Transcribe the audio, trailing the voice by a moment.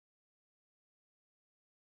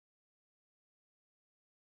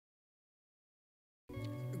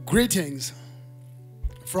Greetings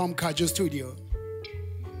from Kajo Studio.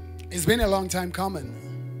 It's been a long time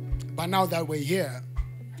coming, but now that we're here,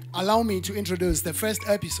 allow me to introduce the first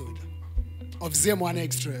episode of Zim1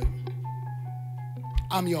 Extra.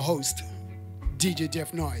 I'm your host, DJ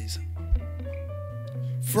Jeff Noise.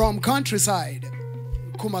 From countryside,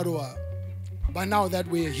 Kumarua, but now that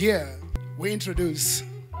we're here, we introduce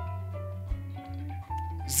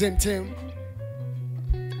Zim Tim,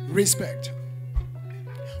 Respect.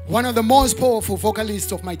 One of the most powerful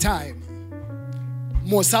vocalists of my time,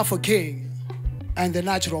 Moosafa King and the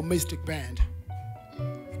Natural Mystic Band.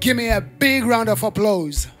 Give me a big round of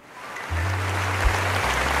applause.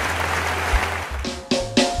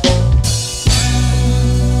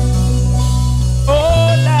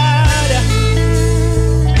 Oh Lord,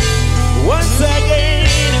 once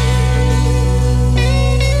again,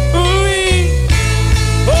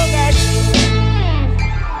 oh gosh.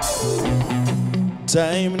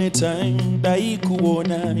 Time ni time dai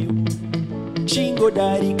kuonayo chingo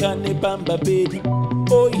dari kane pamba bedi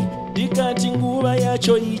oi dikati nguva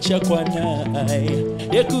yacho ichakwanai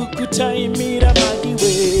yekukutaimira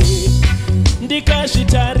magiwe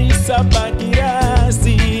ndikazvitarisa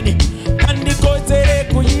pagirasini andikodzere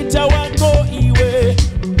kuita wako iwe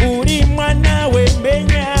uri mwana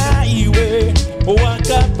wemenya iwe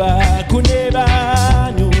wakabva kune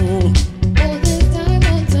vanhu.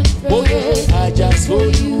 Oh yeah, I just for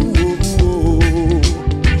you.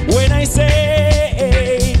 When I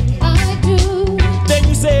say I do, then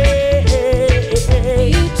you say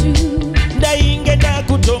you do. ndainge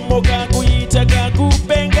ndakutomoka kuita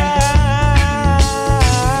kakupenga.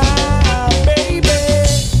 Baby,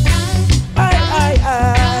 I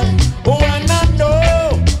wanna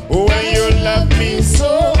know why you love me so.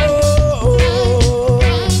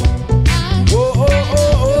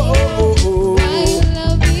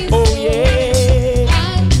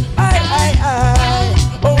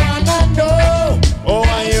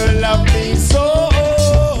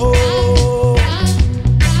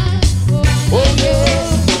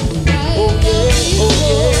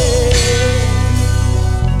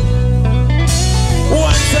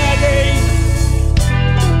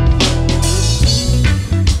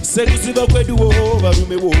 Serisiba kwedu wo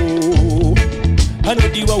barume wo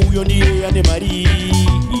anodiwa uyo ndiye ane mari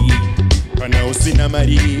kana usina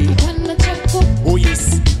mari Pana chako, oh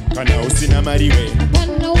yes kana usina mari we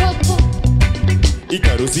pana wako.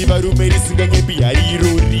 ikaruziba rume risinganye pia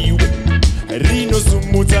riroriwe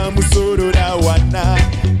rinosumudza musoro rawana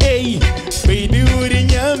hey baby uri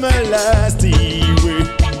nyama last iwe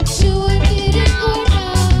Sure did it or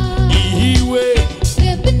not. iwe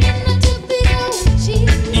Stepping in the top of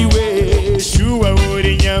the iwe shua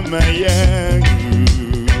uri nyama yangu.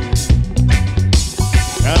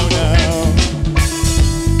 Now now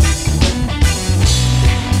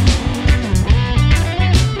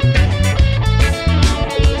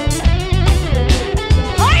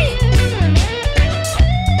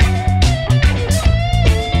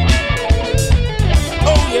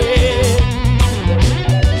oh yeah.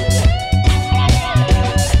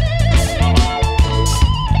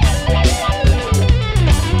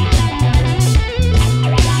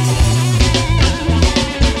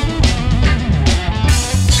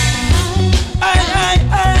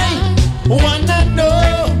 I wanna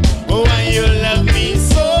know why you love me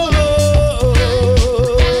so.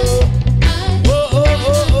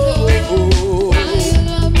 I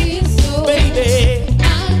love you so. Baby,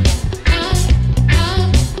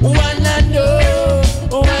 wanna know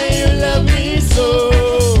why you love me so.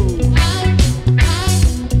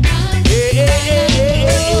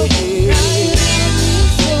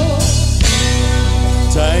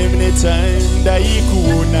 Time ne time dai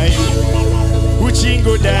kuonayo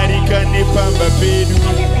uchingo darika ne pamba pedu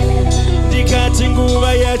ndikati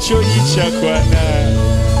nguva yacho ichakwana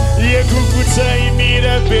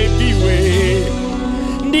yekukutaimira baby we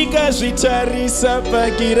ndikazvitarisa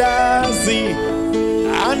pagirazi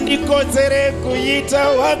andikodzere kuita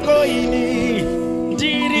wako ini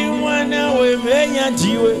ndiri mwana wemenya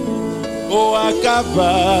ndiwe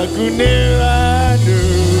wakabva kune vanhu.